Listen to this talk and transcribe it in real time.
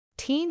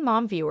Teen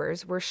Mom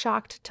viewers were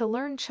shocked to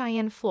learn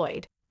Cheyenne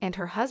Floyd and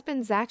her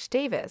husband Zach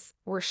Davis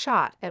were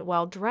shot at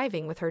while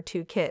driving with her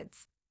 2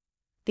 kids.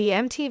 The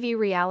MTV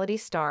reality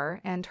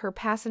star and her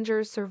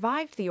passengers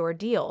survived the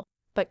ordeal,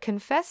 but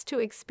confessed to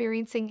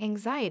experiencing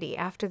anxiety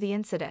after the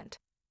incident.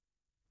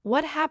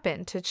 What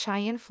happened to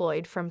Cheyenne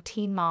Floyd from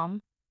Teen Mom?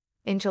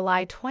 In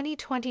July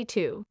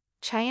 2022,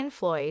 Cheyenne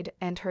Floyd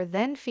and her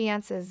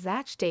then-fiancé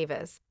Zach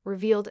Davis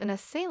revealed an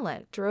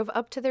assailant drove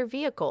up to their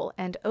vehicle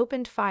and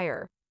opened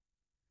fire.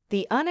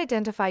 The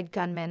unidentified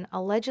gunman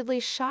allegedly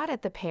shot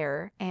at the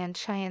pair and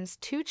Cheyenne's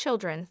 2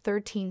 children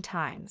 13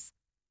 times.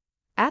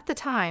 At the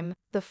time,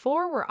 the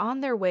 4 were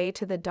on their way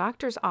to the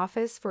doctor's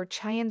office for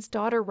Cheyenne's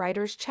daughter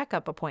Ryder's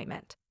checkup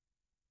appointment.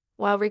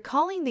 While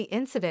recalling the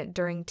incident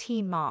during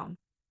Teen Mom,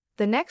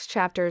 the next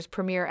chapter's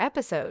premiere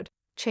episode,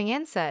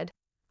 Cheyenne said,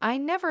 "I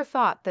never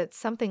thought that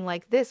something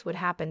like this would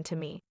happen to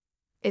me.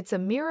 It's a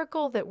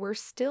miracle that we're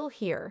still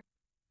here.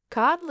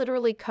 God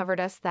literally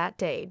covered us that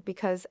day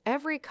because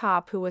every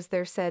cop who was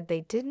there said they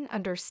didn't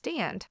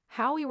understand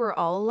how we were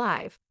all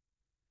alive.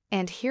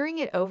 And hearing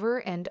it over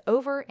and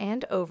over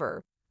and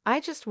over, I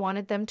just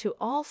wanted them to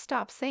all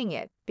stop saying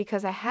it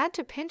because I had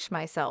to pinch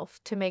myself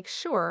to make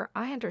sure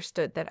I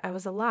understood that I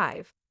was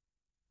alive.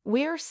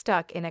 We are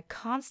stuck in a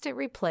constant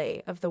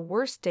replay of the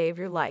worst day of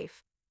your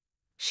life."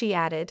 She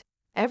added,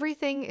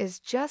 "Everything is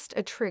just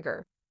a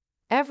trigger.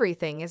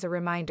 Everything is a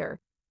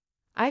reminder.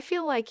 I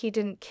feel like he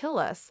didn't kill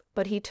us,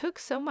 but he took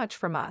so much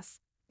from us.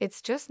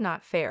 It's just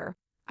not fair.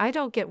 I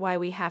don't get why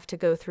we have to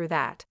go through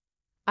that.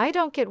 I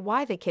don't get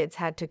why the kids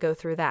had to go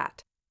through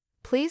that.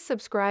 Please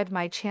subscribe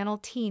my channel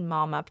Teen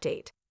Mom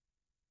Update."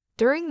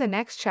 During the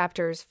next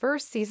chapter's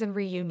first season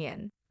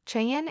reunion,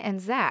 Cheyenne and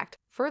Zach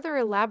further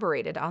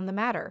elaborated on the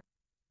matter.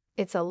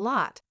 "It's a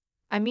lot.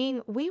 I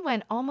mean, we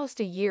went almost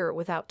a year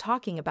without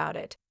talking about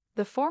it,"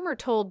 the former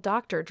told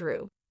Dr.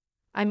 Drew.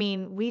 "I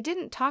mean, we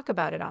didn't talk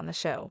about it on the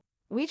show.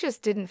 We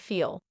just didn't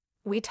feel.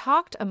 We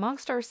talked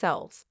amongst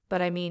ourselves, but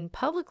I mean,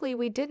 publicly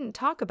we didn't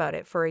talk about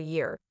it for a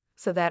year,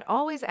 so that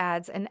always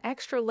adds an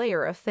extra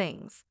layer of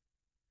things.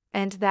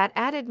 And that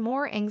added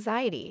more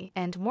anxiety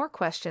and more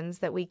questions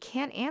that we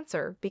can't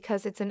answer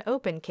because it's an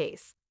open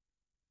case.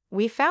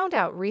 We found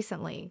out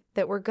recently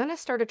that we're gonna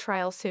start a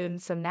trial soon,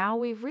 so now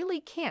we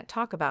really can't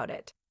talk about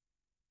it."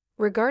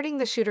 Regarding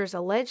the shooter's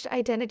alleged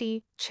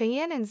identity,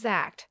 Cheyenne and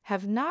Zach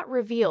have not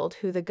revealed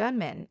who the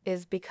gunman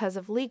is because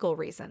of legal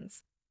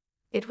reasons.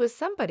 "It was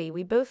somebody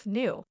we both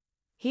knew.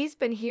 He's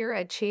been here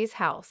at Che's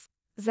house,"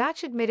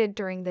 Zach admitted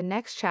during the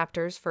next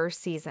chapter's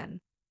first season.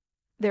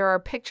 "There are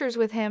pictures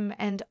with him,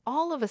 and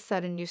all of a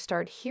sudden you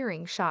start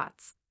hearing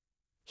shots.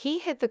 He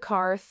hit the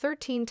car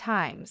 13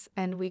 times,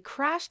 and we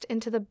crashed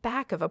into the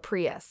back of a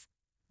Prius.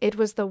 It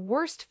was the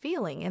worst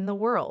feeling in the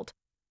world."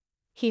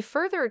 He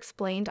further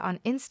explained on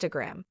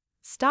Instagram,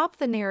 "Stop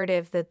the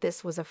narrative that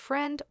this was a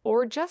friend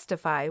or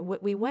justify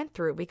what we went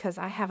through because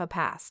I have a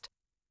past.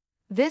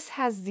 This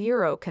has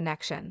zero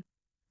connection.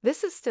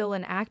 This is still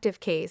an active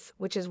case,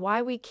 which is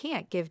why we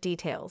can't give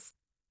details."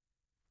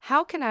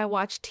 How can I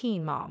watch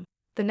Teen Mom?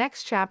 The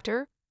next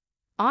chapter?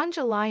 On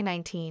July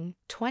 19,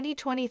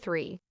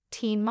 2023,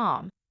 Teen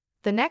Mom,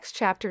 the next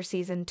chapter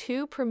season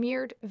 2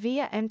 premiered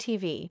via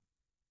MTV.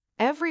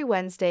 Every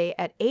Wednesday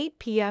at 8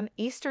 p.m.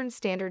 Eastern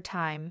Standard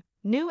Time,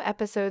 new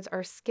episodes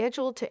are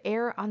scheduled to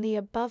air on the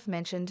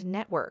above-mentioned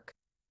network.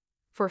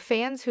 For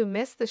fans who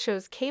missed the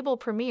show's cable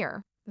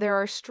premiere, there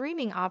are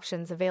streaming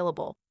options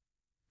available.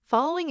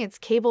 Following its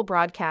cable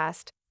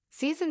broadcast,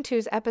 Season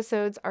 2's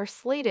episodes are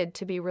slated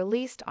to be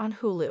released on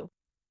Hulu.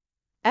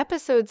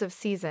 Episodes of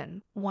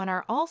Season 1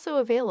 are also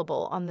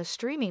available on the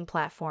streaming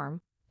platform.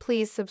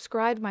 Please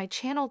subscribe my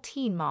channel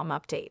Teen Mom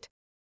Update.